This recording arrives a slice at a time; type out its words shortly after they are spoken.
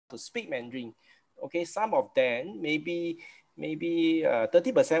to speak Mandarin. Okay, some of them maybe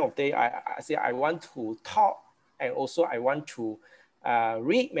 30% of them I say I want to talk and also I want to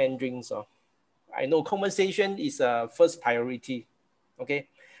read Mandarin. So I know conversation is first priority. Okay,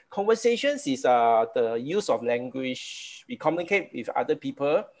 conversations is the use of language. We communicate with other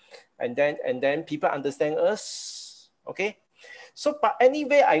people, and then people understand us. Okay, so but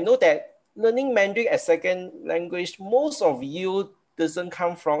anyway, I know that learning Mandarin as second language, most of you doesn't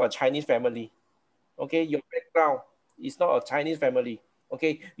come from a Chinese family. Okay, your background is not a Chinese family.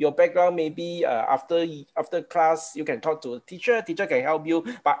 Okay, your background maybe after class you can talk to a teacher. Teacher can help you,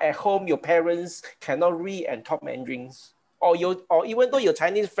 but at home your parents cannot read and talk Mandarins, or even though your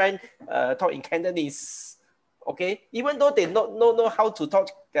Chinese friend talk in Cantonese. Okay, even though they not know how to talk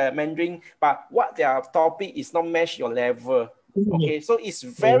Mandarin, but what their topic is not match your level. Okay, so it's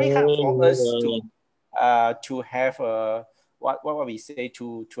very hard for us to have a what we say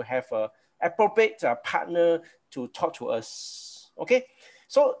to have a appropriate partner to talk to us. Okay,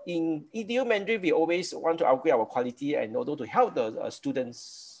 so in EDU Mandarin, we always want to upgrade our quality and order to help the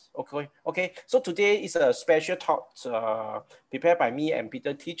students. Okay. So today is a special talk prepared by me and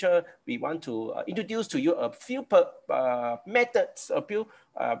Peter teacher. We want to introduce to you a few methods, a few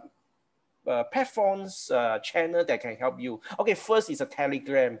platforms channel that can help you. Okay, first is a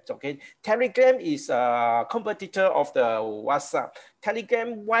Telegram. Okay, Telegram is a competitor of the WhatsApp.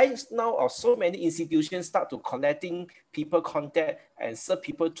 Telegram, why now are so many institutions start to collecting people contact and serve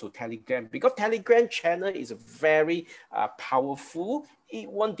people to Telegram? Because Telegram channel is very powerful. It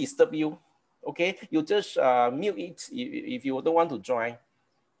won't disturb you. Okay, you just mute it if you don't want to join.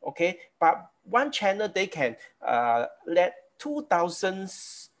 Okay, but one channel they can let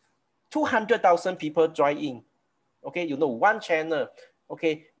 200,000 people join in. Okay, you know, one channel,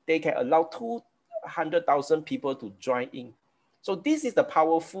 okay, they can allow 200,000 people to join in. So this is the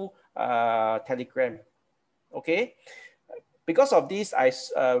powerful Telegram. Okay, because of this, I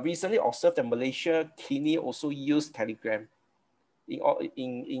recently observed that Malaysia, Kenya also use Telegram.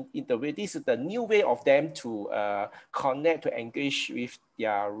 In the way, this is the new way of them to connect, to engage with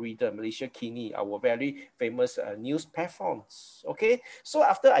their reader. Malaysia Kini, our very famous news platforms. Okay, so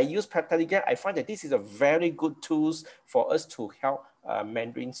after I use Telegram, I find that this is a very good tools for us to help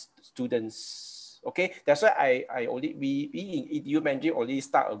Mandarin students. Okay, that's why we in EDU Mandarin already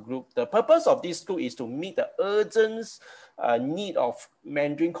start a group. The purpose of this group is to meet the urgent need of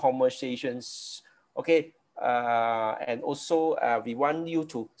Mandarin conversations. Okay, and also we want you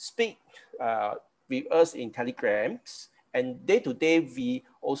to speak with us in Telegrams, and day to day we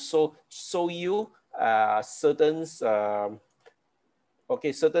also show you certain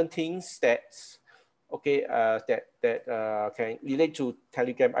certain things that can relate to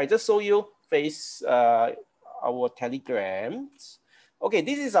Telegram. I just show you our Telegrams. Okay,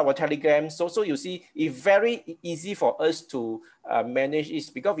 this is our Telegram. So you see, it's very easy for us to manage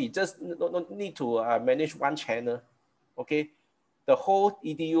it because we just don't need to manage one channel. Okay, the whole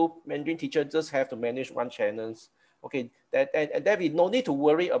EDU Mandarin teacher just have to manage one channel. Okay, and then we no need to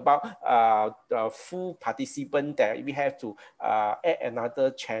worry about the full participant that we have to add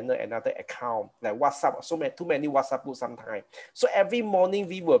another channel, another account like WhatsApp. Too many WhatsApp groups sometimes. So every morning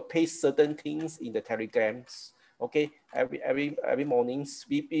we will paste certain things in the Telegrams. Okay, every mornings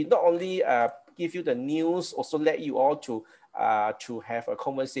we not only give you the news, also let you all to have a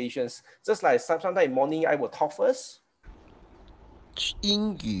conversations. Just like sometimes in morning I will talk first.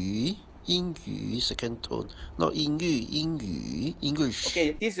 英语 second tone, not 英语 English.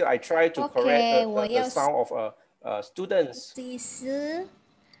 Okay, this I try to correct the sound of students. 其实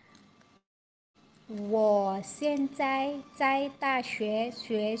我现在在大学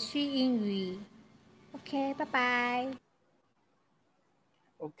学习英语。OK，拜拜。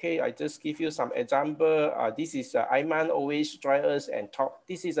Okay, I just give you some example. This is Aiman always join us and talk.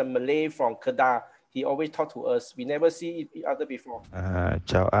 This is a Malay from Kedah. He always talk to us. We never see each other before.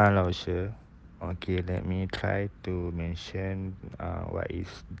 Chào An 老师. Okay, let me try to mention what is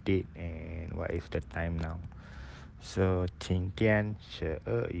date and what is the time now. So 今天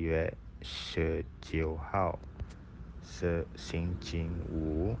12月19号是星期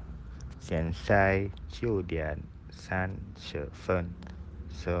五，现在9点30分。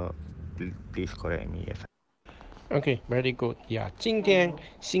So please correct me if Okay, very good. Yeah, 今天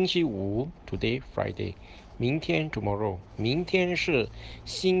星期五 today Friday， 明天 tomorrow， 明天是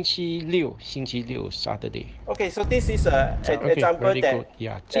星期六 Saturday. Okay, so this is an example very that good.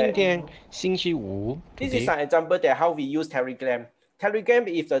 Yeah, 今天星期五 this is today. an example that how we use Telegram. Telegram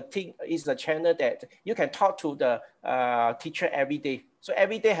is the channel that you can talk to the teacher every day. So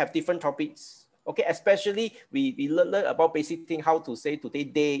every day have different topics. Okay, especially we learn about basic thing, how to say today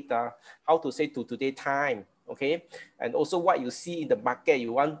date, how to say to today time. Okay, and also what you see in the market,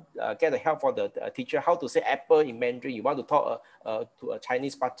 you want get the help for the teacher, how to say apple in Mandarin, you want to talk to a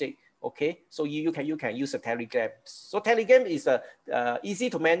Chinese budget. Okay, so you can use a Telegram. So Telegram is easy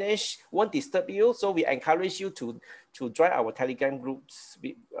to manage, won't disturb you. So we encourage you to join our Telegram groups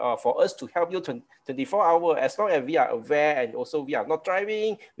for us to help you 24 hours, as long as we are aware and also we are not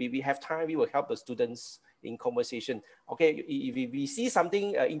driving, we have time, we will help the students in conversation. Okay, if we see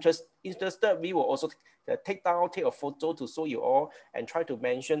something interested, we will also take a photo to show you all and try to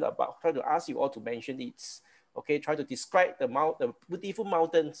ask you all to mention it. Okay, try to describe the beautiful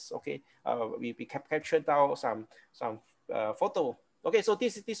mountains. Okay, we captured down some photo. Okay, so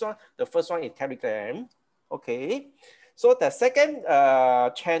this one, the first one is Telegram. Okay, so the second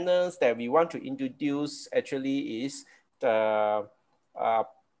channels that we want to introduce actually is the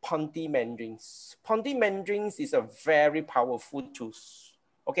Ponti Mandarins. Ponti Mandarins is a very powerful tool.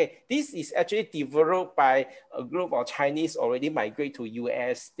 Okay, this is actually developed by a group of Chinese already migrate to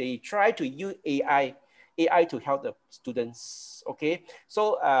US. They try to use AI to help the students. Okay,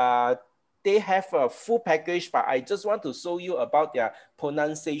 so they have a full package, but I just want to show you about their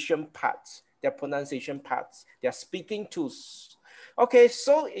pronunciation parts, their speaking tools. Okay,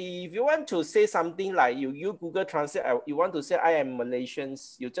 so if you want to say something like you Google Translate, you want to say I am Malaysian,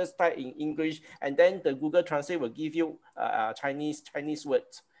 you just type in English, and then the Google Translate will give you Chinese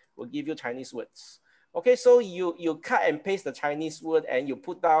words, Okay, so you cut and paste the Chinese word and you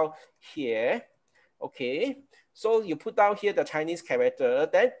put down here. Okay, so you put down here the Chinese character,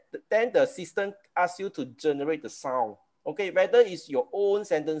 then the system asks you to generate the sound. Okay, whether it's your own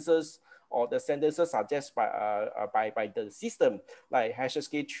sentences or the sentences suggested by the system, like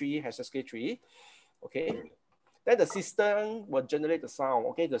 #K3. Okay, then the system will generate the sound.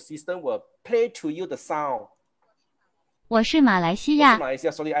 Okay, the system will play to you the sound. 我是马来西亚。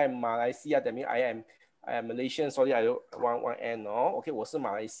Sorry, I am Malaysia. That means I am Malaysian. Sorry, I don't one N. No, okay, 我是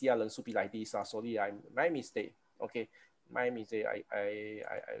马来西亚人 should be like this. Sorry, my mistake. Okay, my mistake. I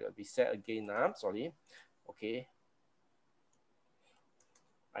reset again. Sorry. Okay.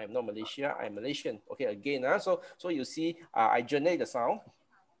 I am not Malaysia. I am Malaysian. Okay, again. So you see, I generate the sound.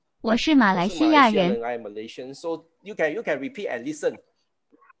 我是马来西亚人。I am Malaysian. So you can repeat and listen.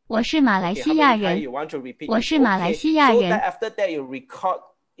 我是马来西亚人。我是马来西亚人。So that after that you record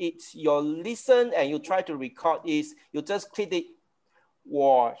it, you listen and you try to record it. You just click it.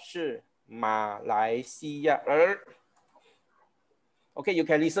 我是马来西亚人。Okay, you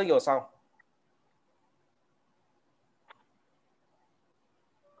can listen your sound.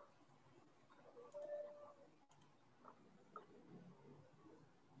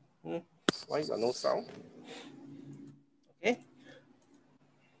 Why is there no sound? Okay.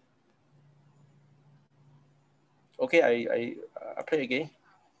 Okay, I play again.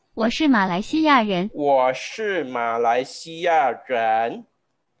 我是马来西亚人。我是马来西亚人。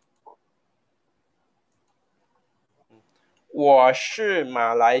我是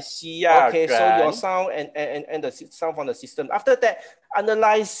马来西亚人。Okay, so your sound and the sound from the system. After that,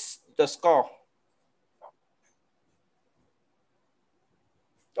 analyze the score.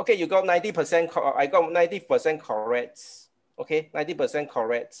 Okay, you got 90%. I got 90% correct. Okay, 90%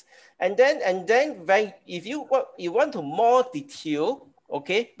 correct. And then when if you want to more detail,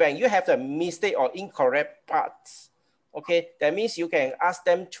 okay, when you have the mistake or incorrect parts, okay, that means you can ask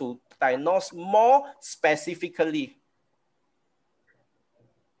them to diagnose more specifically.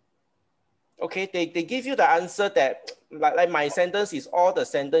 Okay, they give you the answer that like my sentence is all the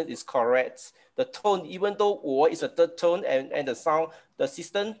sentence is correct. The tone, even though 我 is a third tone and the sound, the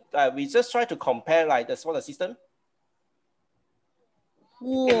system, we just try to compare like that's what the system.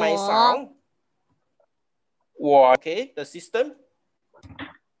 Okay, my sound. 我 okay, the system.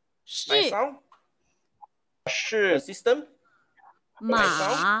 是 My sound. 是 the system. My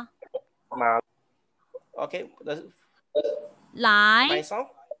sound. 马 okay, my 来 sound.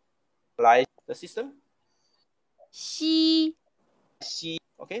 来 the system. 西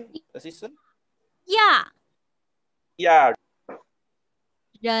Okay, the system. 亚 Yeah.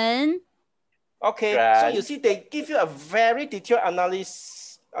 人 Okay, so you see they give you a very detailed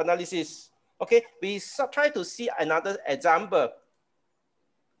analysis. Okay, we try to see another example.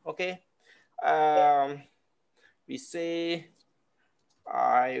 Okay, we say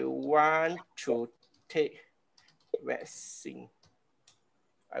I want to take vaccine.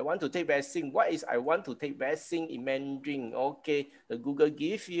 I want to take vaccine. What is I want to take vaccine in Mandarin? Okay, the Google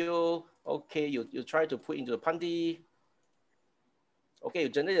give you. Okay, you try to put into the Panti. Okay, you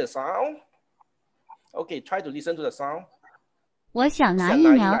generate the sound. Okay, try to listen to the sound. 我想拿疫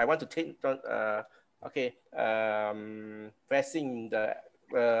苗。I want to take okay. Pressing the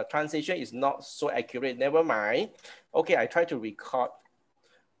translation is not so accurate. Never mind. Okay, I try to record.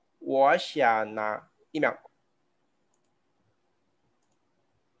 我想拿疫苗。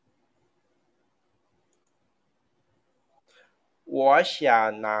我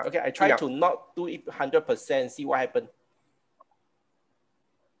想拿 Okay, I try to not do it 100%. See what happens.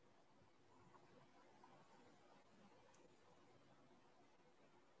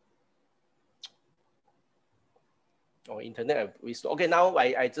 Oh, internet. Okay, now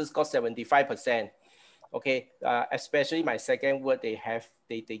I just got 75%. Okay, especially my second word, they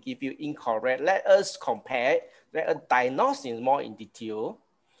give you incorrect. Let us compare. Let us diagnose more in detail.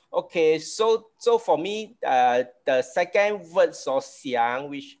 Okay, so for me, the second word so 想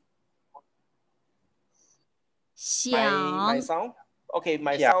which my sound. Okay,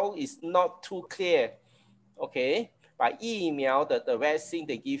 my sound is not too clear. Okay, but 疫苗 the vaccine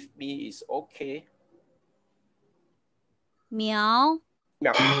they give me is okay. 苗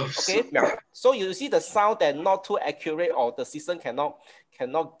Okay, so you see the sound that not too accurate or the system cannot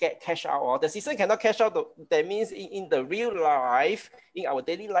get cash out or the system cannot cash out. That means in the real life, in our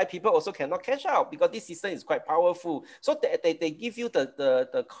daily life, people also cannot cash out because this system is quite powerful. So they give you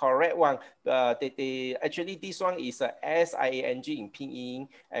the correct one. They actually this one is SIANG in pinyin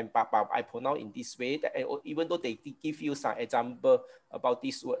and but I pronounce in this way. That, even though they give you some example about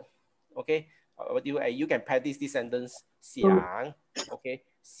this word, okay. You can practice this sentence 想 okay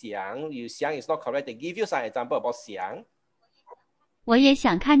想 you 想 is not correct. They give you some example about 想我也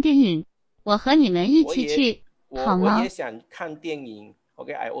想看电影，我和你们一起去，好吗？我也想看电影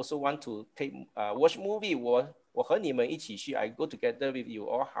Okay, I also want to take watch movie. 我和你们一起去 I go together with you.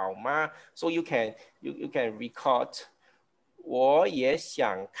 好吗 So you can record 我也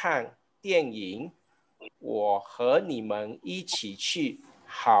想看电影，我和你们一起去，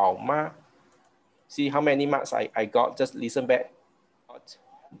好吗 See how many marks I got? Just listen back.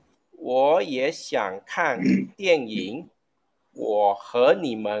 我也想看电影，我和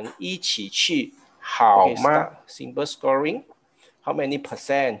你们一起去，好吗 Simple scoring. How many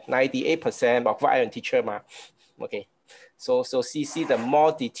percent? 98%. But I am teacher 嘛 Okay. So see the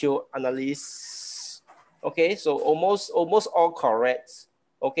more detailed analysis. Okay. So almost all correct.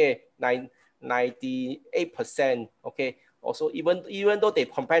 Okay. 98%. Okay. Also, even though they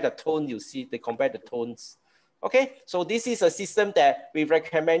compare the tone, you see they compare the tones. Okay, so this is a system that we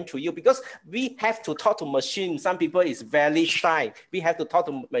recommend to you because we have to talk to machine. Some people is very shy. We have to talk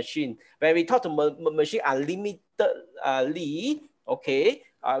to machine. When we talk to machine unlimitedly, okay,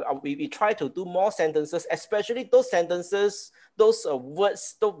 we try to do more sentences, especially those sentences, those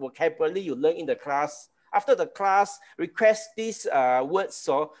words, those vocabulary you learn in the class. After the class, request these words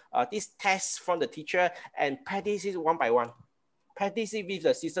or this test from the teacher and practice it one by one. Practice it with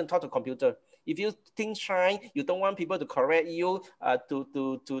the system, talk to computer. If you think shy, you don't want people to correct you,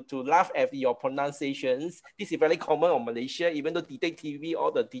 to laugh at your pronunciations. This is very common in Malaysia, even though Didate TV,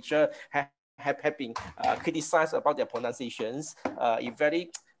 all the teachers have been criticized about their pronunciations. It's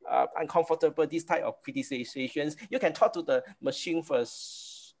very uncomfortable, this type of criticizations. You can talk to the machine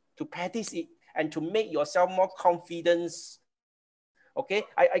first to practice it and to make yourself more confidence. Okay,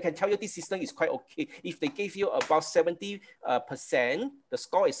 I can tell you this system is quite okay. If they give you about 70%, the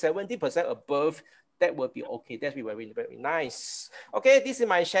score is 70% above, that will be okay. That will be very, very nice. Okay, this is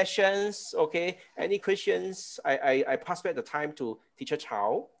my sessions. Okay, any questions? I pass back the time to Teacher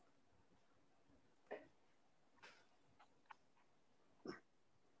Chao.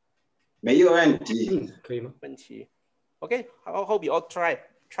 没有问题，可以吗？问题。Okay, I hope you all try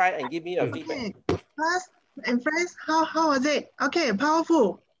and give me a feedback. Okay, class and friends, how was it? Okay,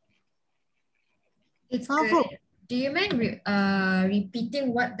 powerful. It's Powerful. good. Do you mind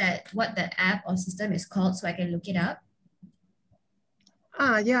repeating what the app or system is called so I can look it up?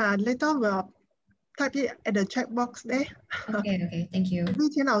 Yeah, later we'll type it at the chat box there. Okay, thank you. Maybe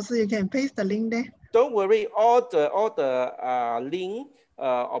Tian Lao, you can paste the link there. Don't worry, all the link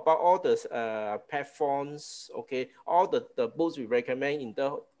about all the platforms, okay, all the books we recommend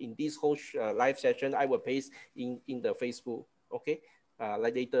in this whole live session, I will paste in the Facebook, okay,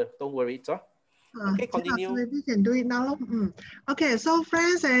 like later. Don't worry, so. Okay, continue. Maybe we can do it now. Okay, so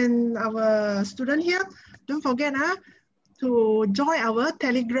friends and our student here, don't forget to join our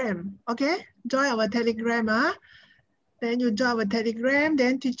Telegram. Okay, join our Telegram. Then you join our Telegram.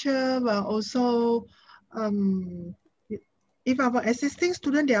 Then teacher will also, if our existing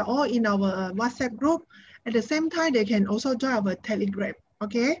student, they are all in our WhatsApp group. At the same time, they can also join our Telegram.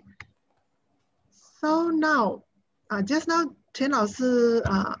 Okay. So now, just now, Chen 老师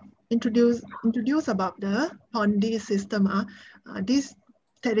introduce about the Pondy system. This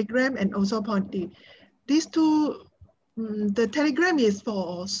Telegram and also Pondy. These two, the Telegram is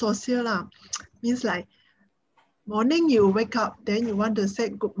for social. Means like morning you wake up, then you want to say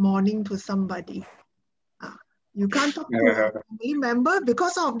good morning to somebody. You can't talk to a family member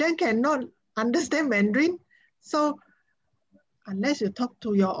because some of them cannot understand Mandarin. So unless you talk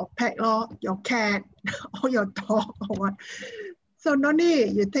to your pet or your cat or your dog or what. So no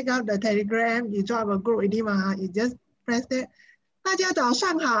need, you take out the Telegram, you join a group already, you just press that. 大家早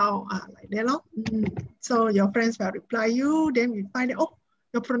上好, like that. So your friends will reply you, then we find out, oh,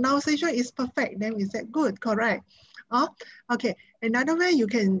 your pronunciation is perfect. Then we say, good, correct. Okay, another way you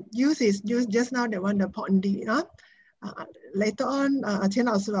can use is use just now the one, the Pondy. Later on, Chen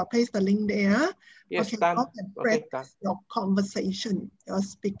also will place the link there. Yes, okay, done. Okay, done. Your conversation, your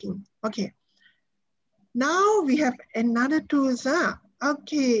speaking. Okay. Now we have another tools.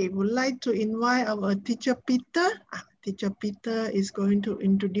 Okay, would like to invite our teacher Peter. Teacher Peter is going to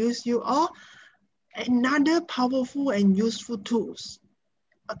introduce you all another powerful and useful tools.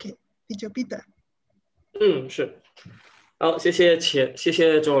 Okay, Teacher Peter. 是。好，谢谢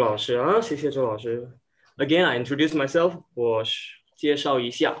周老师啊，谢谢周老师。Again, I introduce myself. 我介绍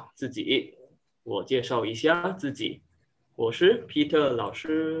一下自己。我是 Peter 老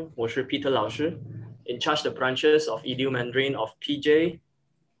师。我是 Peter 老师 ，in charge the branches of Edu Mandarin of PJ.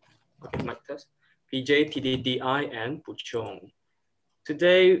 Okay, mic test. PJ, TDDI, and Puchong.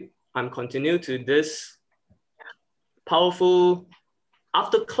 Today, I'm continue to this powerful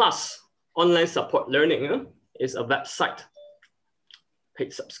after-class online support learning. Is a website,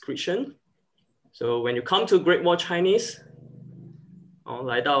 paid subscription. So when you come to Great Wall Chinese,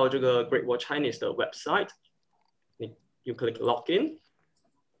 来到这个 Great Wall Chinese 的 website, you click login.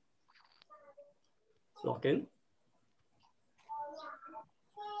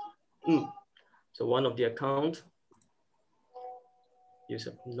 So one of the account, you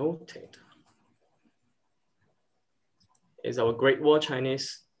should notate, is our Great Wall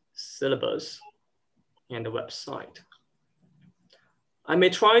Chinese syllabus and the website. I may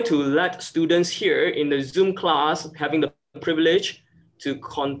try to let students here in the Zoom class having the privilege to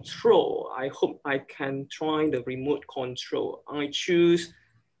control. I hope I can try the remote control. I choose,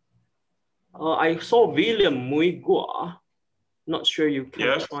 I saw William Muigua. Not sure you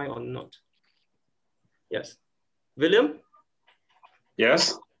can try or not. Yes. William?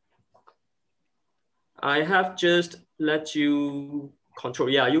 Yes. I have just let you control.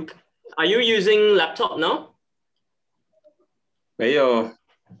 Yeah, you. Are you using laptop now? 没有，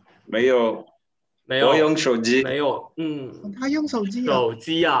我用手机。没有，他用手机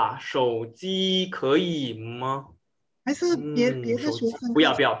手机可以吗？还是别的学生？不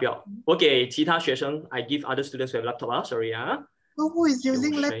要，我给其他学生 I give other students who have laptop. Sorry. So who is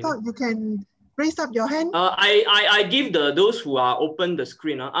using laptop? You can raise up your hand. I give those who are open the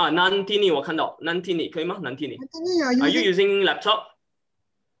screen. Nantini 我看到 Nantini 可以吗 ？Nantini. Are you using laptop?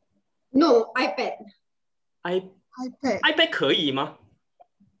 No, iPad. iPad 可以吗？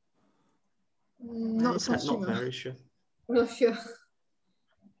 Not so sure. Not very sure. Not sure.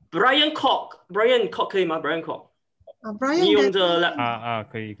 Brian Cock 可以吗 ？Brian Cock. Brian 你用这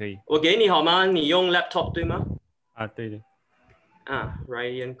可以。我给你好吗？你用 laptop 对吗？对的。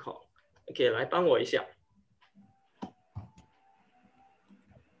Ryan Cock。OK， 来帮我一下。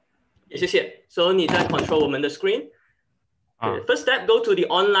谢谢。So 你在 control 我们的 screen。First step, go to the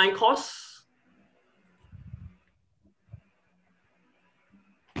online course.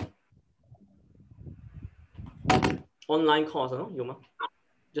 Online course 有吗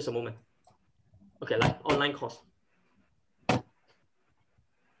 ？Just a moment. OK， 来 online course。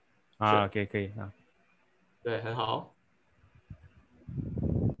可以对，很好。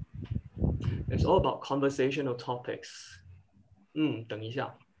It's all about conversational topics. 等一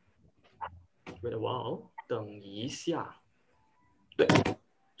下。Wait a while. 等一下。对，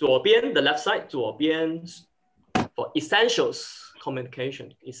左边 the left side， 左边 for essentials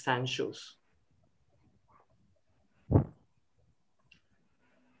communication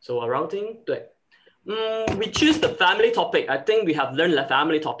essentials。So a routing 对，we choose the family topic. I think we have learned the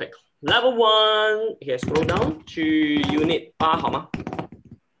family topic. Level 1. Okay, scroll down to Unit 8好吗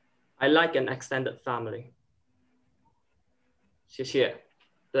 ？I like an extended family. 谢谢。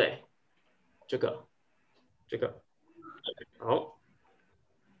对，这个好。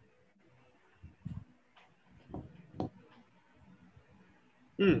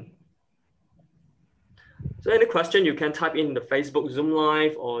So any question you can type in the Facebook Zoom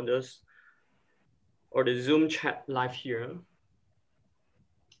live or the Zoom chat live here.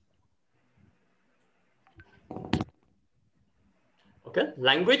 Okay,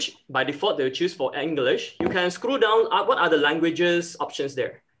 language, by default, they'll choose for English. You can scroll down, what are the languages options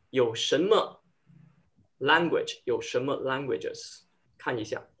there? 有什么 language? 有什么 languages? 看一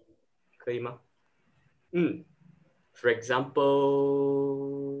下，可以吗？For example,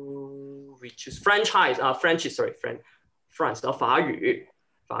 we choose franchise, French, sorry, France, 法语，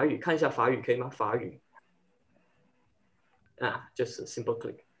看一下法语可以吗？法语，just a simple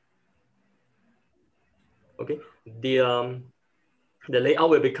click. Okay, the layout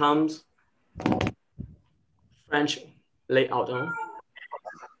will become French layout,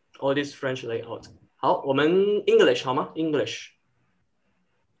 all this French layout. 好，我们 English 好吗 ？English，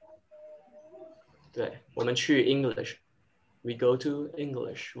 对，我们去 English，we go to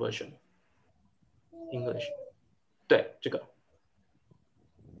English version，English， 对，这个。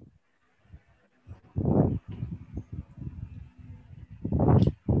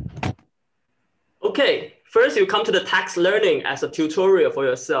Okay, first you come to the text learning as a tutorial for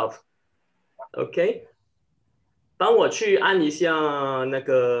yourself. Okay, 帮我去按一下那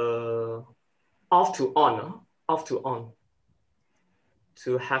个 off to on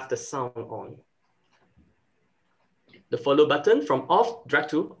to have the sound on. The follow button from off, drag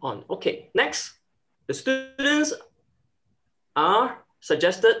to on. Okay, next, the students are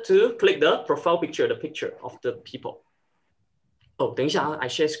suggested to click the profile picture, the picture of the people. 等一下啊 I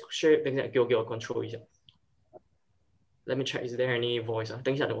share 等一下给我 control 一下 Let me check is there any voice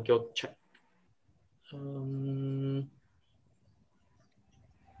等一下我给我 check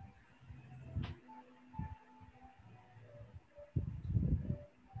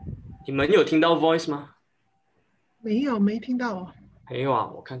你们有听到 voice 吗？没听到哦。没有啊，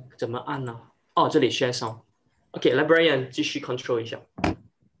我看怎么按呢？这里 share sound。OK， 来 Brian 继续 control 一下。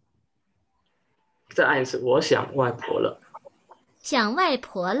再按一次，我想外婆了。想外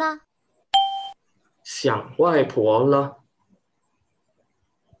婆了。想外婆了。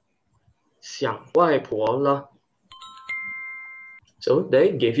想外婆了。So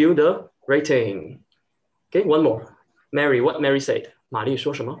they give you the rating. Okay, one more. Mary, what Mary said? 玛丽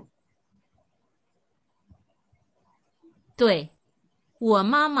说什么？对，我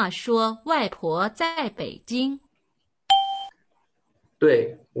妈妈说外婆在北京。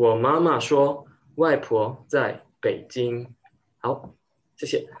对，我妈妈说外婆在北京。好，谢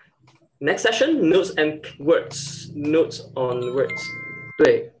谢。Next session, notes and words. Notes on words.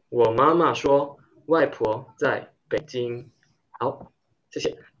 对，我妈妈说外婆在北京。好，谢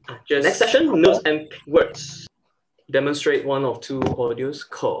谢。Next session, notes and words. Demonstrate one of two audios.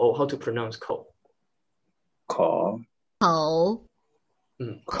 口 how to pronounce 口。口。口。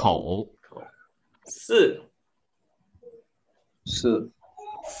口。四。四。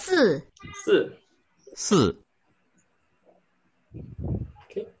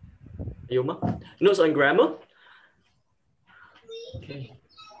Okay. 有吗 ？Notes on grammar. Okay.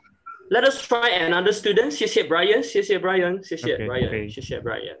 Let us try another student. 谢谢 Brian， 谢谢 Brian， 谢谢 Brian， 谢谢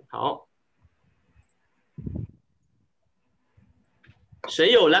Brian。好。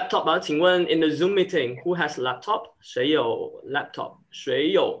谁有 laptop 啊？请问 in the Zoom meeting, who has laptop？ 谁有 laptop？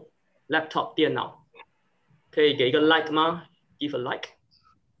 谁有 laptop 电脑？可以给一个 like 吗 ？Give a like。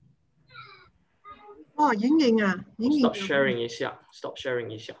莹莹啊，莹莹 Stop sharing 一下 ，Stop sharing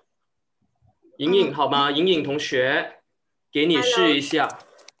一下。莹莹好吗？莹莹同学，给你试一下。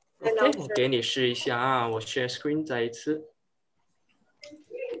OK， 我给你试一下啊，我 share screen 再一次。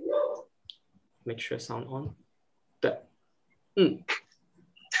Make sure sound on。对，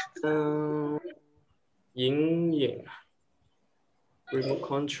莹莹 ，remote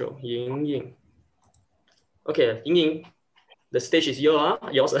control， 莹莹。OK， 莹莹 ，the stage is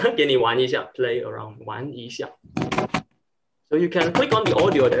yours， 给你玩一下 ，play around， 玩一下。So you can click on the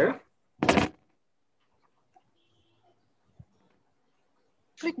audio there.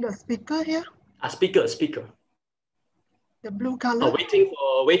 Click the speaker here. Speaker. The blue color.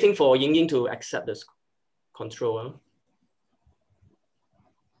 Waiting for Ying Ying to accept this control.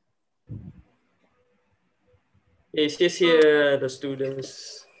 也谢谢 the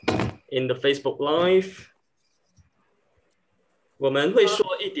students in the Facebook Live. 我们会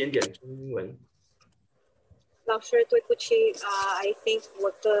说一点点中文。老师，对不起I think 我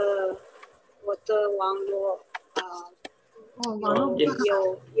的网络网络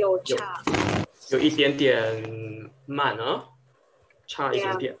有差，有一点点慢啊，差一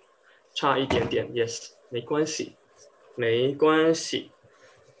点点 ，yes， 没关系。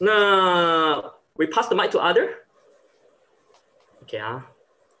那 we pass the mic to other。OK 啊，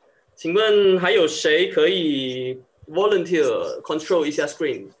请问还有谁可以 volunteer control 一下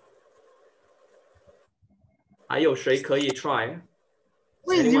screen？ 还有谁可以 try？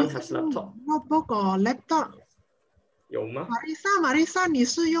 Anyone has laptop? Notebook or laptop? 有吗 ？Marisa，你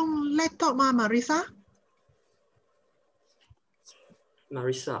是用 laptop 吗？Marisa？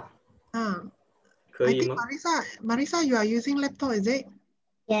 ？Marisa， I 可以 think 吗？ Marisa, you are using laptop, is it?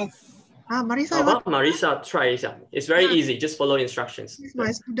 Yes. Marisa, 好吧，Marisa try 一下。It's very easy, just follow instructions. She's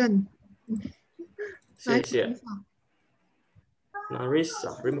my student. 谢谢。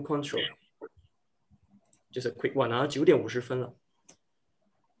Marisa remote control， just a quick one 啊，9点50分了。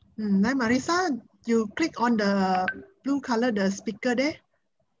来 Marisa, you click on the blue color the speaker there.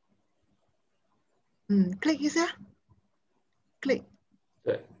 Click 一下 ，click。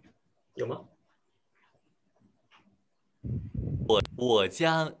对，有吗？我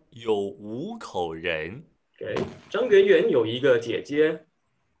家有5口人。张圆圆有一个姐姐。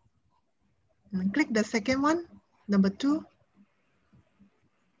Click the second one, number 2.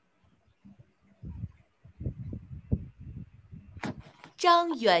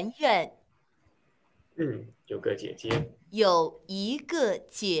 张圆圆有个姐姐。有一个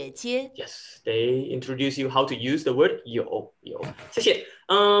姐姐。Yes, they introduce you how to use the word 有。谢谢。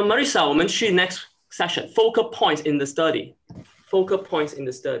Marisa， 我们去 next session. Focal points in the study. Focal points in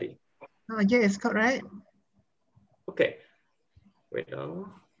the study. Yes, correct. Okay. Wait.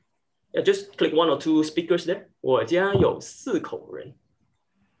 Yeah, just click 1 or 2 speakers there. 我家有4口人。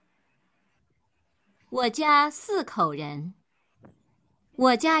我家4口人。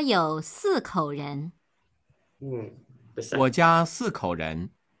我家有4口人。我家4口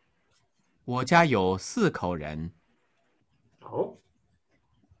人。我家有4口人。好。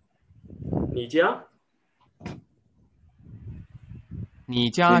你家？你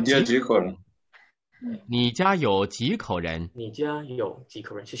家几口人？你家有几口人？你家有几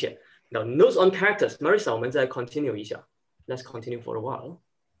口人？谢谢。Now notes on characters. Marisa， 我们再 continue 一下。Let's continue for a while.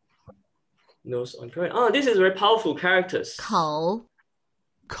 Notes on characters. This is very powerful characters. 口。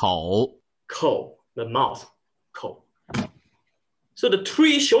The mouth. 口。So the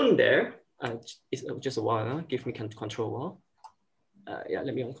tree shown there is just a while. Give me control. Yeah,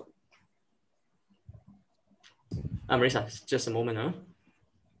 let me on. Marisa, just a moment.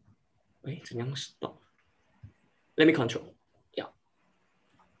 怎样 stop? Let me control. Yeah.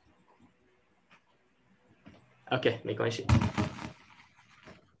 Okay, 没关系。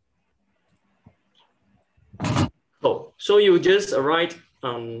So you just write.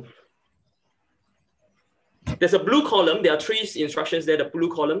 There's a blue column. There are 3 instructions there. The blue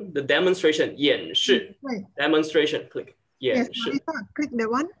column, the demonstration, 演示 demonstration. Click 演示。Yes, click the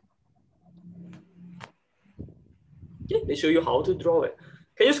one. Okay, they show you how to draw it.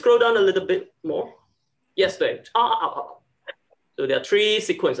 Can you scroll down a little bit more? Yes, 对。So there are 3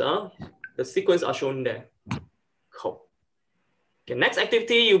 sequences. The sequence are shown there. Cool. Okay, next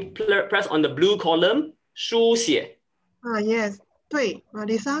activity, you press on the blue column. 书写。Yes, 对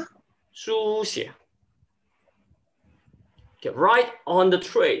Marisa. 书写。Okay, write on the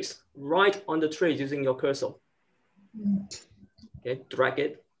trays. Write on the trays using your cursor. Okay, drag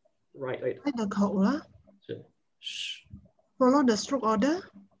it. Right. 开的口了。Follow the stroke order.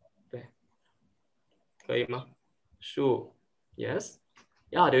 对，可以吗？书 Yes.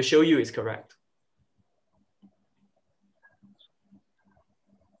 Yeah, they'll show you is correct.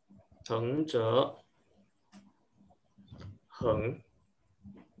 横折横。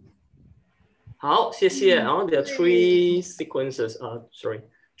好，谢谢。There are 3 sequences. Sorry,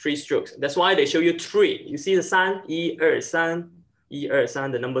 3 strokes. That's why they show you 3. You see the 3, 1 2 3, 1 2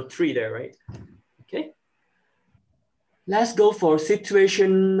 3, the number 3 there, right? Okay. Let's go for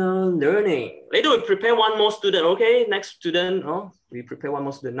situational learning. Later we prepare one more student. Okay, next student. We prepare one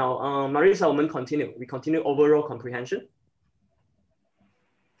more student. Now, Marisa, 我们 continue. We continue overall comprehension.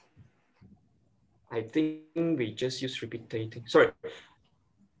 I think we just use repeating. Sorry.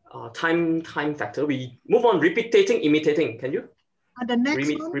 Time factor. We move on repeating, imitating. Can you? The next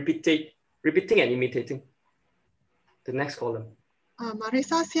one. Repeating and imitating. The next column.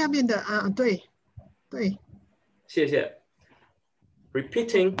 Marisa 下面的对。谢谢。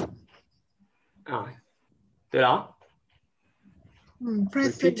Repeating. 对了。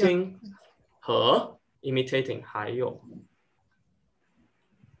Repeating 和 imitating 还有。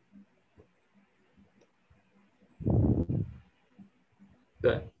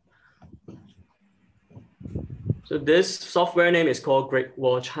对。So this software name is called Great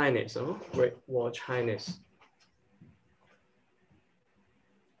Wall Chinese. Great Wall Chinese.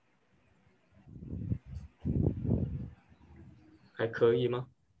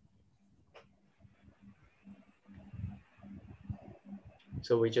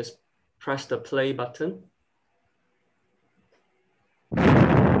 So we just press the play button.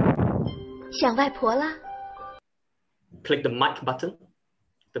 想外婆啦。 Click the mic button,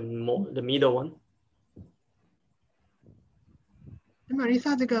 the middle one.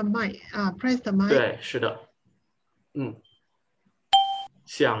 Marisa 这个麦啊 ，press the mic。对，是的。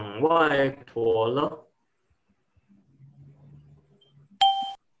想外婆了。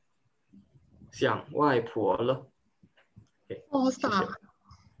想外婆了。哦，谢谢。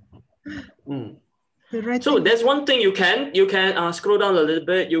The So there's one thing you can scroll down a little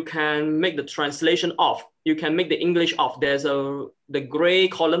bit. You can make the translation off. You can make the English off. There's the gray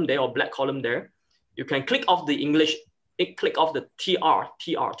column there or black column there. You can click off the English. Click off the TR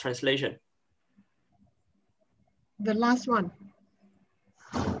translation. The last one.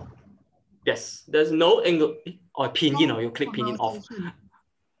 Yes, there's no English or pinyin, or you click pinyin off.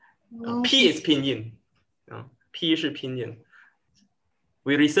 P is pinyin. P 是 pinyin.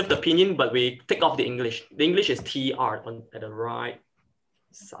 We reserve the pinyin, but we take off the English. The English is TR at the right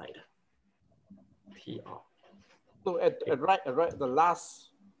side. TR. So at right, the last.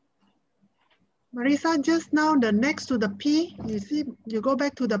 Marisa, just now the next to the P, you see, you go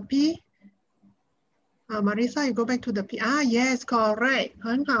back to the P. Marisa, you go back to the P. Yes, correct.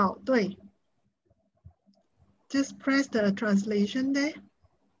 很好，对。Just press the translation there.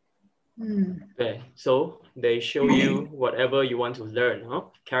 Okay, so they show you whatever you want to learn,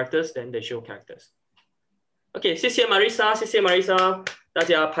 Characters, then they show characters. Okay, 谢谢 Marisa, 谢谢 Marisa， 大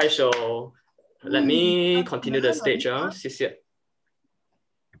家拍手。Let me continue the stage 谢谢。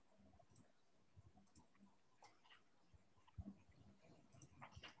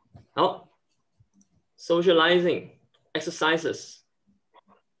好 ，socializing exercises，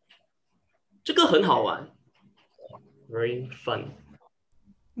 这个很好玩 ，very fun。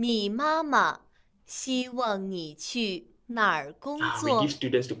你妈妈希望你去哪儿工作 ？We give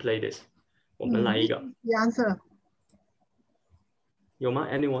students to play this。我们来一个。The answer。有吗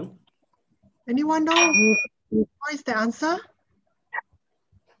 ？Anyone？ Anyone know what is the answer?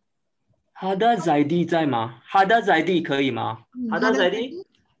 Hada Zaidi 在吗 ？Hada Zaidi 可以吗 ？Hada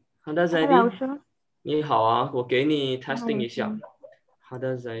Zaidi，Hada Zaidi， 你好啊，我给你 testing 一下。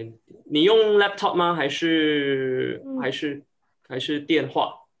Hada Zaidi， 你用 laptop 吗？还是电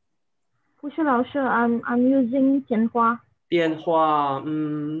话？不是老师 ，I'm using 电话。电话，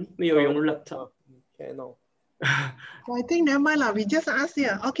没有用 laptop。No. I think never mind lah. We just ask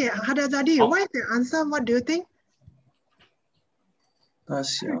here. Okay, Hada Zaidi, what is the answer? What do you think? 他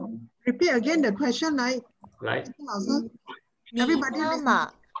想 Repeat again the question, like. 来，老师。你妈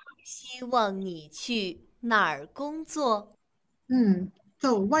妈希望你去哪儿工作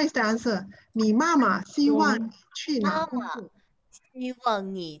？So what is the answer? 你妈妈希望你去哪工作？希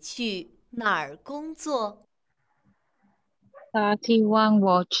望你去哪儿工作？他希望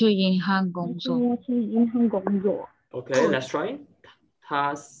我去银行工作。我去银行工作。Okay, let's try.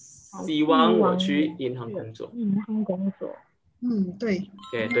 他希望我去银行工作。银行工作。对。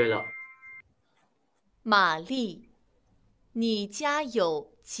对，对了。玛丽，你家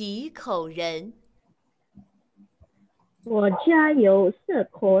有几口人？我家有4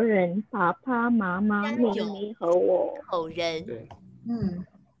口人，爸爸妈妈、妹妹和我。口人。对。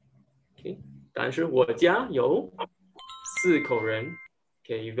Okay， 答案是我家有4口人。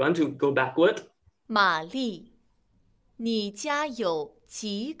Okay, you want to go backward？ 玛丽，你家有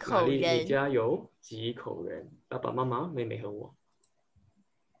几口人？玛丽，你家有几口人？爸爸妈妈、妹妹和我。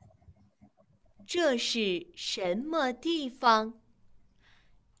这是什么地方？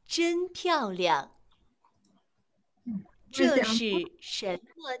真漂亮。这是什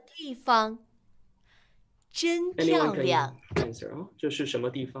么地方？真漂亮。这是什么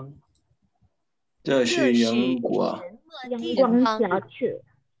地方？这是阳光。阳光小区。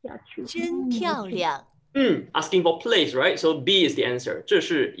真漂亮。Asking for place, right? So B is the answer. 这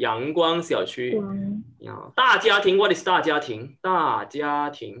是阳光小区。大家庭 ，What is 大家庭？大家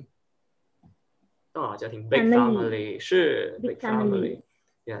庭。大家庭 ，big family 是 big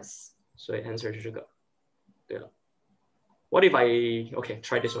family。Yes， 所以 answer 是这个。对了。What if I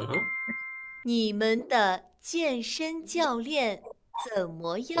try this one 你们的健身教练怎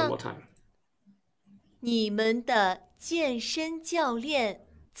么样 ？One more time。你们的健身教练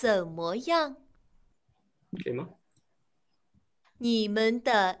怎么样？可以吗？你们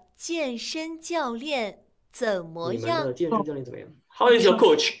的健身教练怎么样？你们的健身教练怎么样 ？How is your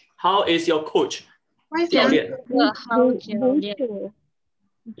coach? How is your coach？ 教练。好教练。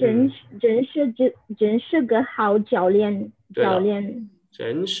真是个好教练。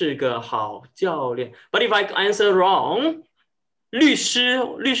真是个好教练。But if I answer wrong， 律师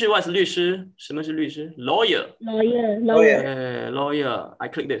 ，what is 律师？什么是律师 ？Lawyer。Lawyer。I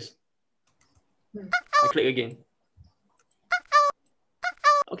click this。I click again.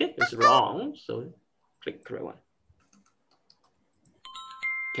 Okay, it's wrong. So click correct one.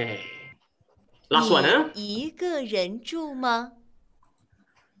 Okay. Last one, 你一个人住吗？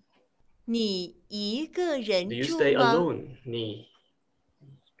你一个 Do 人 you 住 stay 吗？ alone? 你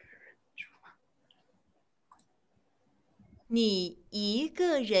你一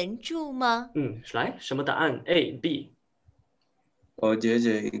个人住吗？来，什么答案 ？A、B。我姐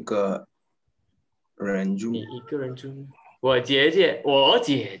姐一个人住。你一个人住吗？我姐姐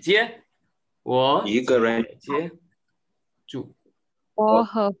一个人住。我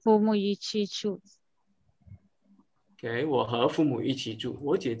和父母一起住。OK， 我和父母一起住。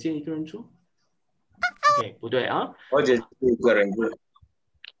我姐姐一个人住。OK， 不对啊。我姐姐一个人住。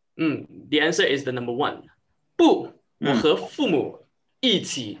The answer is the number one。不，我和父母一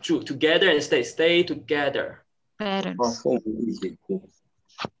起住。Together and stay together。父母一起住。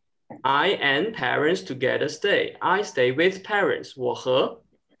I and parents together stay. I stay with parents. 我和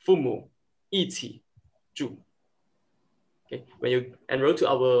父母一起住。Okay, when you enroll to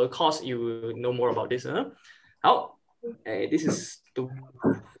our course, you will know more about this. 好，this is the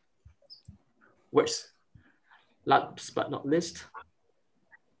words. Last but not least.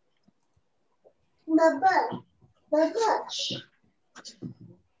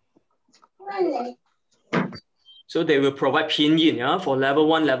 So they will provide 拼音 for level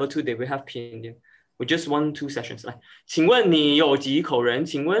 1, level 2, they will have 拼音 with just 1-2 sessions. 来，请问你有几口人？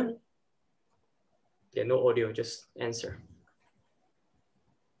请问 ，yeah, no audio, just answer.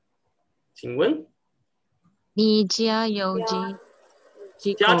 请问你家有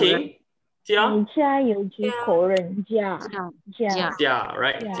几家口人？庭家你家有几口人？家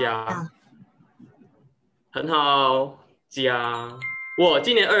right 家，很好家。我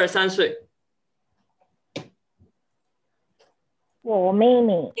今年23岁。我妹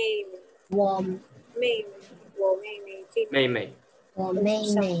妹。我妹妹。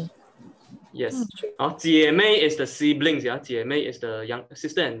 Yes. 好，姐妹 is the siblings, yeah. 姐妹 is the young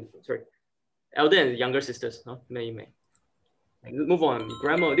sister and elder and younger sisters. 好，妹妹。Move on.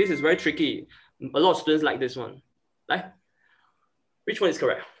 Grammar. This is very tricky. A lot of students like this one. 来 which one is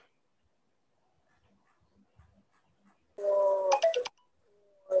correct? 我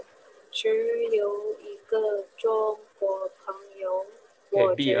只有一个中国朋友。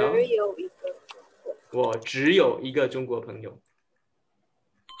 Okay, B 啊。我只有一个中国朋友。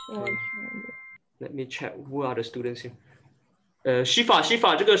Let me check who are the students here.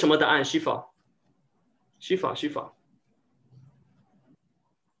 Shifa 这个什么答案 ？Shifa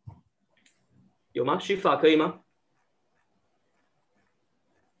有吗 ？Shifa 可以吗？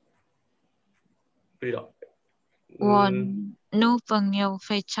不知道。我女朋友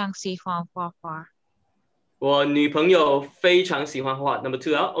非常喜欢画画。我女朋友非常喜欢画画。Number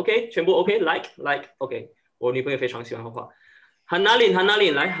 2啊 ，OK， 全部 OK，like，OK。我女朋友非常喜欢画画。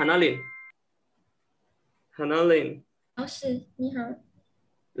Hanalin 来 Hanalin。老师你好。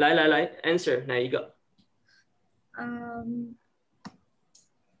来 ，answer 哪一个？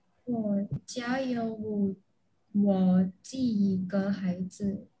我家有我自己一个孩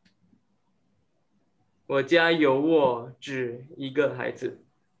子。我家有我只一个孩子。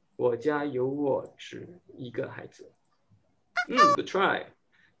我家有我只一个孩子。Good try.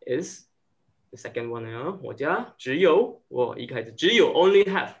 Is the second one 啊？我家只有我一个孩子，只有 only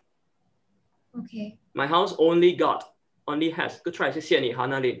have. Okay. My house only has. Good try. 谢谢你，好，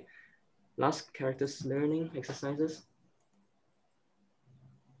那里 last characters learning exercises.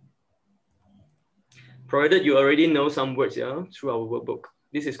 Provided you already know some words, yeah, through our workbook.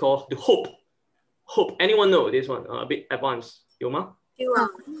 This is called the hope. Hope. Anyone know this one? A bit advanced. 有吗？希望。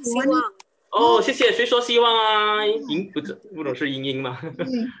哦，谢谢。谁说希望啊？不懂是英吗？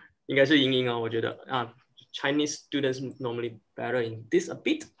应该是英哦，我觉得啊。Chinese students normally better in this a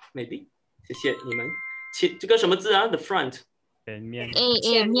bit, maybe. 谢谢你们。这个什么字啊 ？The front。前面。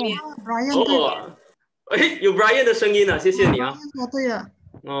前面。哦，哎，有 Brian 的声音啊，谢谢你啊。说对了。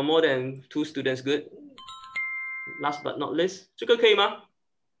More than 2 students, good. Last but not least， 这个可以吗？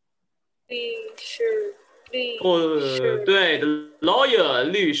律师。对 ，the lawyer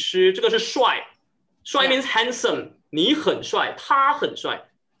律师，这个是帅，帅 means handsome， 你很帅，他很帅，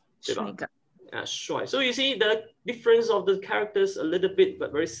对吧？帅。So you see the difference of the characters a little bit,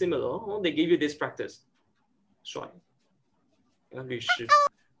 but very similar. Oh, they give you this practice. 帅，律师。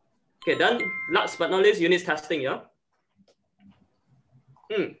Okay, done. Last but not least, unit testing, yeah.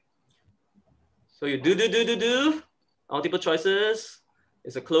 So you do. Multiple choices.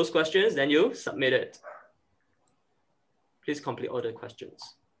 It's a closed questions. Then you submit it. Please complete all the questions.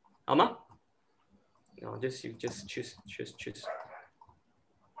 好吗？ No, you just choose.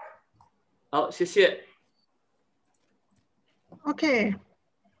 好，谢谢。OK。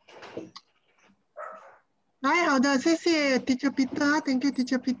来，好的，谢谢 Teacher Peter，Thank you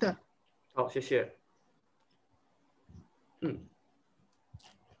Teacher Peter。好，谢谢。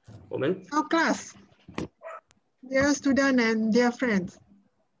Our class, dear student and dear friends,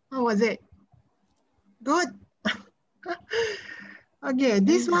 how was it? Good. Okay,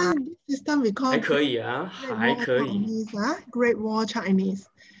 this system we call 还可以啊， 还可以。 Great Wall Chinese.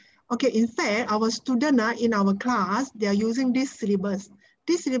 Okay, in fact, our student in our class, they are using this syllabus.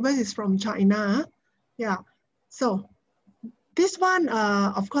 This syllabus is from China. Yeah, so this one,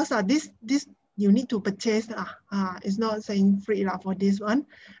 of course, this you need to purchase. It's not saying free for this one.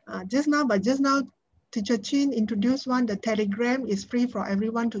 Just now, Teacher Chin introduced one. The Telegram is free for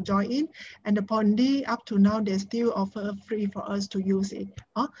everyone to join in, and the Pondi up to now they still offer free for us to use it.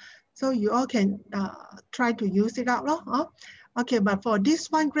 So you all can try to use it out. Okay, but for this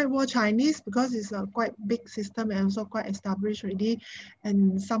one, Great Wall Chinese, because it's a quite big system and also quite established already,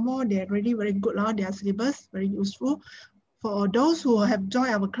 and some more they're really very good. Their syllabus very useful. For those who have joined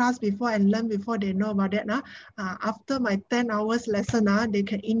our class before and learned before, they know about that. After my 10 hours lesson, they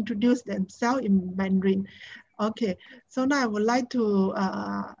can introduce themselves in Mandarin. Okay, so now I would like to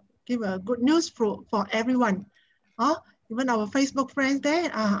give a good news for everyone. Even our Facebook friends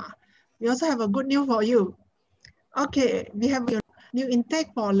there, we also have a good news for you. Okay, we have a new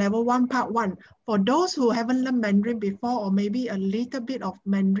intake for level 1, part 1. For those who haven't learned Mandarin before, or maybe a little bit of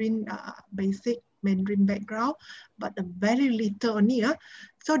Mandarin, basic Mandarin background, but a very little only.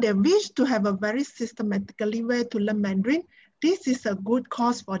 So they wish to have a very systematically way to learn Mandarin. This is a good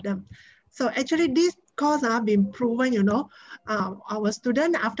course for them. So actually this course have been proven, our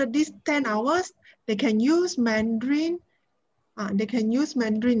student after these 10 hours, they can use Mandarin. Can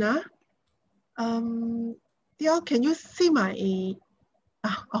you see my,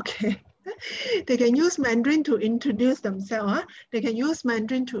 okay. They can use Mandarin to introduce themselves. They can use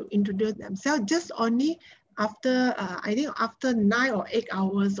Mandarin to introduce themselves just only after, I think after 9 or 8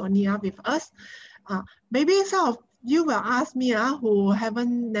 hours only with us. Maybe some of you will ask me who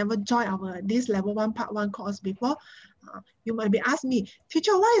never joined this level 1 part 1 course before. You might be asking me,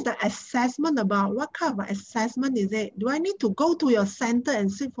 teacher, what is the assessment about? What kind of assessment is it? Do I need to go to your center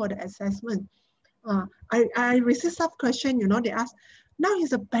and sit for the assessment? I received some question, they ask, now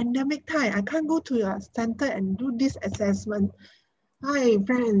is a pandemic time. I can't go to your center and do this assessment. Hi,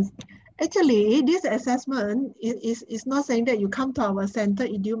 friends. Actually, this assessment is not saying that you come to our center,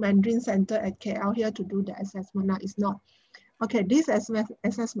 Edu Mandarin Center at KL here to do the assessment. No, it's not. Okay, this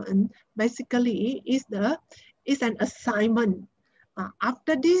assessment basically is an assignment.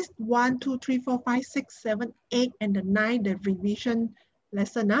 After this 1, 2, 3, 4, 5, 6, 7, 8, and the 9, the revision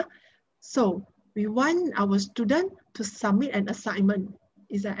lesson. So we want our student to submit an assignment.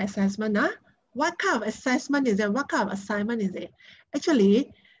 It's an assessment. What kind of assessment is it? What kind of assignment is it?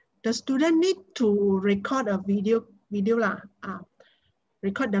 Actually, the student need to record a video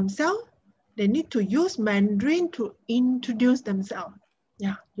record themselves. They need to use Mandarin to introduce themselves.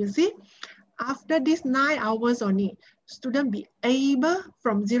 Yeah, you see? After these 9 hours only, student be able,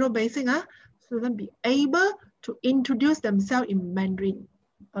 from zero basic, student be able to introduce themselves in Mandarin.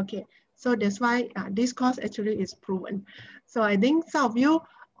 Okay. So that's why this course actually is proven. So I think some of you,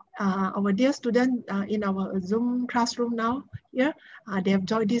 our dear students in our Zoom classroom now, here, they have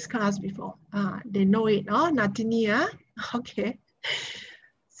joined this class before. They know it, Natini, okay.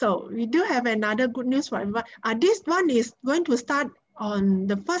 So we do have another good news for everyone. This one is going to start on,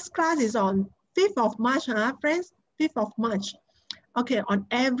 the first class is on 5th of March, friends, 5th of March. Okay, on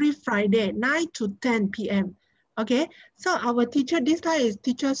every Friday, 9 to 10 p.m. Okay, so our teacher this time is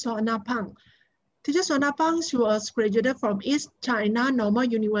Teacher Sona Pang. Teacher Sona Pang, she was graduated from East China Normal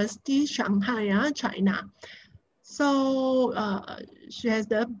University, Shanghai, China. So she has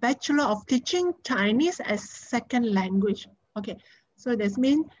the Bachelor of Teaching Chinese as Second Language. Okay, so that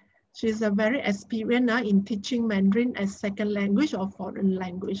means she's a very experienced in teaching Mandarin as second language or foreign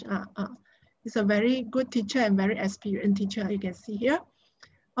language. She's a very good teacher and very experienced teacher, you can see here.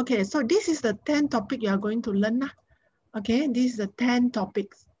 Okay, so this is the 10 topic you are going to learn. Okay, this is the 10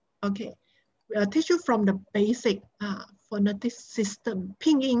 topics. Okay, we'll teach you from the basic phonetic system,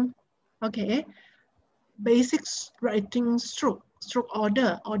 pinyin. Okay, basic writing stroke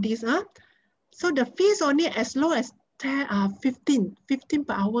order, all these. So the fees only as low as 15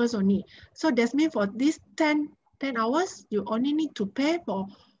 per hours only. So that means for these 10 hours, you only need to pay for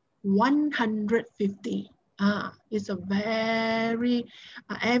 150. It's a very,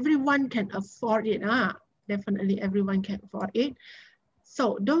 everyone can afford it. Definitely everyone can afford it.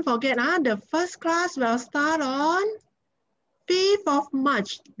 So don't forget, the first class will start on 5th of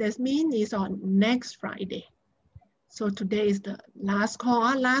March. That means it's on next Friday. So today is the last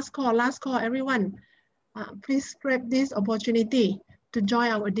call, last call, everyone. Please grab this opportunity to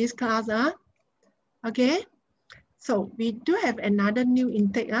join this class. Okay. So we do have another new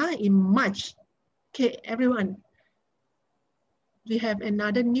intake in March. Okay, everyone. We have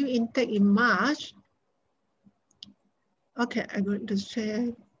another new intake in March. Okay, I'm going to share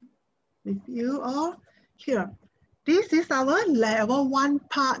with you all here. This is our level 1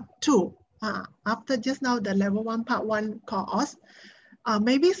 part 2. After just now the level 1 part 1 course.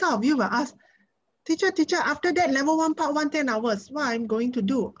 Maybe some of you will ask, teacher, after that level 1 part 1 10 hours, what I'm going to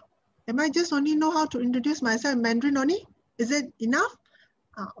do? Am I just only know how to introduce myself in Mandarin only? Is it enough?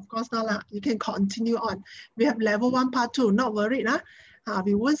 Of course not. You can continue on. We have level 1 part 2, not worried.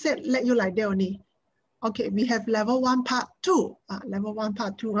 We won't say let you like that only. Okay, we have level 1 part 2. Level 1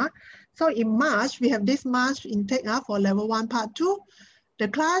 part 2. So in March, we have this March intake for level 1 part 2.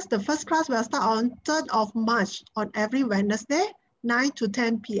 The first class will start on 3rd of March on every Wednesday, 9 to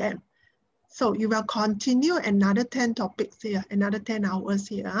 10 p.m. So you will continue another 10 topics here, another 10 hours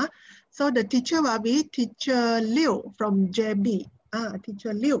here. So the teacher will be Teacher Liu from JB.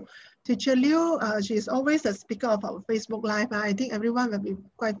 Teacher Liu. Teacher Liu, she is always the speaker of our Facebook Live. I think everyone will be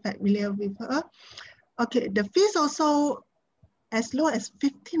quite familiar with her. Okay, the fees also as low as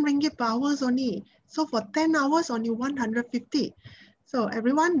 15 ringgit per hours only. So for 10 hours, only 150. So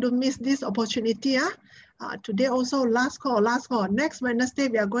everyone don't miss this opportunity. Today also last call. Next Wednesday,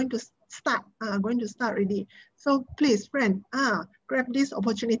 we are going to start already. So please, friend, grab this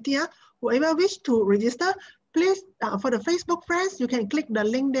opportunity. Whoever wish to register, please, for the Facebook friends, you can click the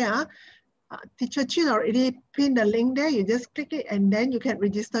link there. Teacher Chin already pinned the link there. You just click it and then you can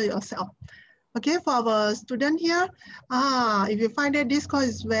register yourself. Okay, for our student here, if you find that this course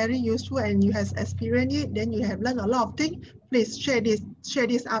is very useful and you have experienced it, then you have learned a lot of things, please share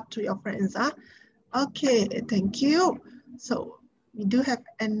this out to your friends. Okay, thank you. So we do have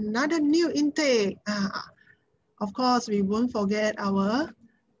another new intake. Of course, we won't forget our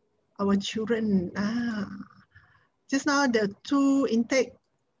children. Just now the 2 intake,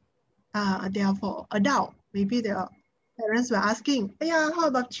 they are for adult. Maybe they are parents were asking, yeah, how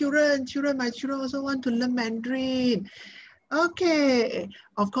about children? My children also want to learn Mandarin. Okay,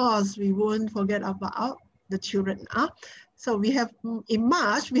 of course, we won't forget about the children. So we have, in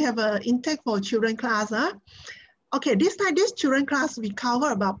March, we have an intake for children class. Okay, this children class, we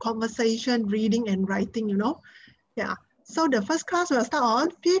cover about conversation, reading, and writing, Yeah, so the first class will start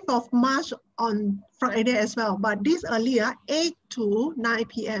on 5th of March on Friday as well, but this earlier, 8 to 9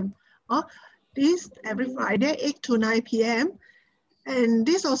 p.m. This every Friday, 8 to 9 p.m. And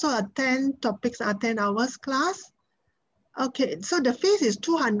this also a 10 topics, 10 hours class. Okay, so the fees is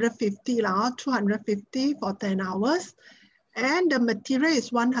 250 for 10 hours. And the material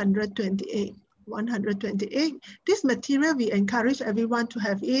is 128. This material, we encourage everyone to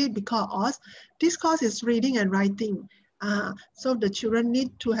have it because this course is reading and writing. So the children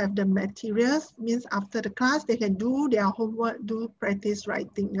need to have the materials, means after the class, they can do their homework, do practice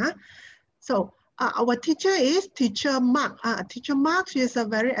writing. So our teacher is Teacher Mark. Teacher Mark, she is a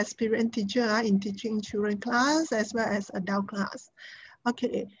very experienced teacher in teaching children class as well as adult class.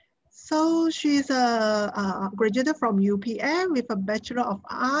 Okay, so she's a graduate from UPM with a Bachelor of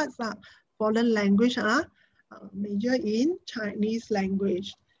Arts, foreign language, major in Chinese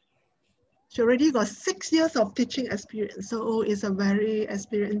language. She already got 6 years of teaching experience, so is a very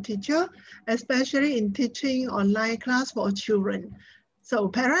experienced teacher, especially in teaching online class for children. So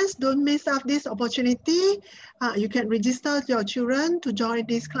parents, don't miss out this opportunity. You can register your children to join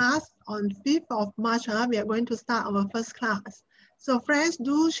this class on 5th of March. We are going to start our first class. So friends,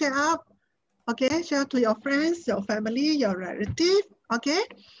 do share up. Okay, share to your friends, your family, your relative. Okay.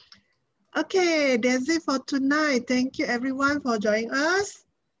 Okay, that's it for tonight. Thank you everyone for joining us.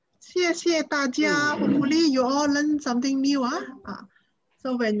 谢谢大家. Hopefully you all learn something new.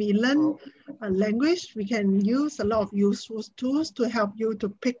 So when we learn a language, we can use a lot of useful tools to help you to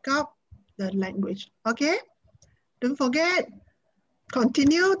pick up the language. Okay? Don't forget,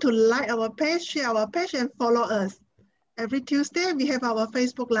 continue to like our page, share our page, and follow us. Every Tuesday, we have our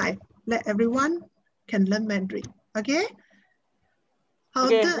Facebook Live. Let everyone can learn Mandarin. Okay? 好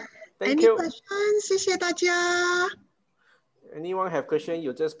的. Any questions? 谢谢大家. Anyone have question,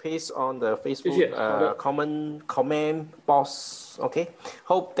 you just paste on the Facebook comment box. Okay.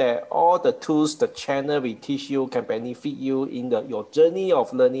 Hope that all the tools, the channel we teach you can benefit you in your journey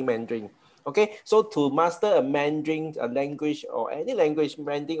of learning Mandarin. Okay. So to master a Mandarin, a language or any language,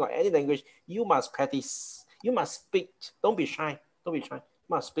 Mandarin or any language, you must practice. You must speak. Don't be shy. Don't be shy. You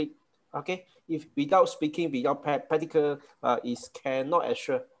must speak. Okay. If without speaking, without practical, is cannot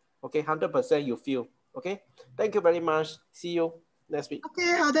assure. Okay. 100% you feel. Okay, thank you very much. See you next week.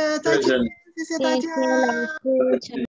 Okay, 好的，再见，谢谢大家。